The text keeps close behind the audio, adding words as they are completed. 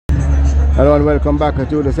Hello and welcome back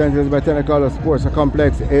to the St. Elizabeth Technical Sports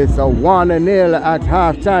Complex. It's a 1-0 at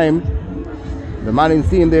half-time. The Mannings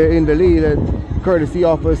team there in the lead, courtesy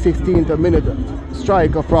of a 16th minute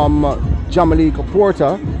strike from Jahmaleek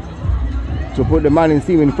Porter to put the Mannings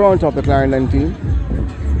team in front of the Clarendon team.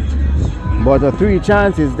 But the three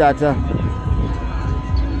chances that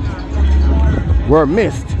were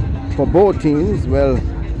missed for both teams, well,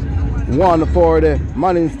 one for the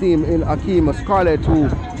Mannings team in Akeem Scarlett, who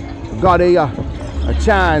got a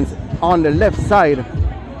chance on the left side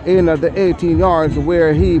in the 18 yards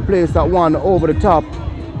where he placed that one over the top.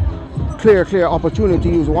 Clear opportunity,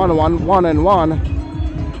 use 1-on-1.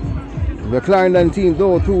 The Clarendon team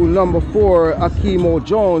though through number 4 Akimo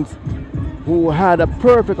Jones, who had a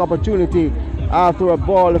perfect opportunity after a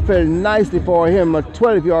ball fell nicely for him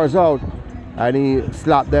 12 yards out, and he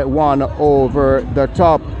slapped that one over the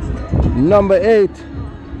top. Number 8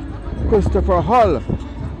 Christopher Hull,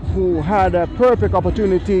 who had a perfect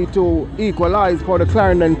opportunity to equalize for the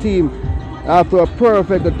Clarendon team after a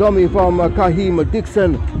perfect dummy from Kahim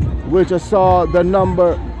Dixon, which saw the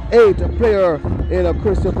number 8 player in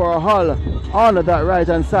Christopher Hull on that right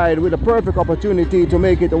hand side with a perfect opportunity to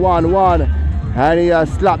make it 1-1, and he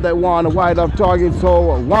slapped that one wide off target. So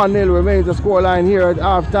 1-0 remains the scoreline here at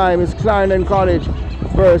half time. It's Clarendon College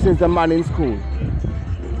versus the Mannings School.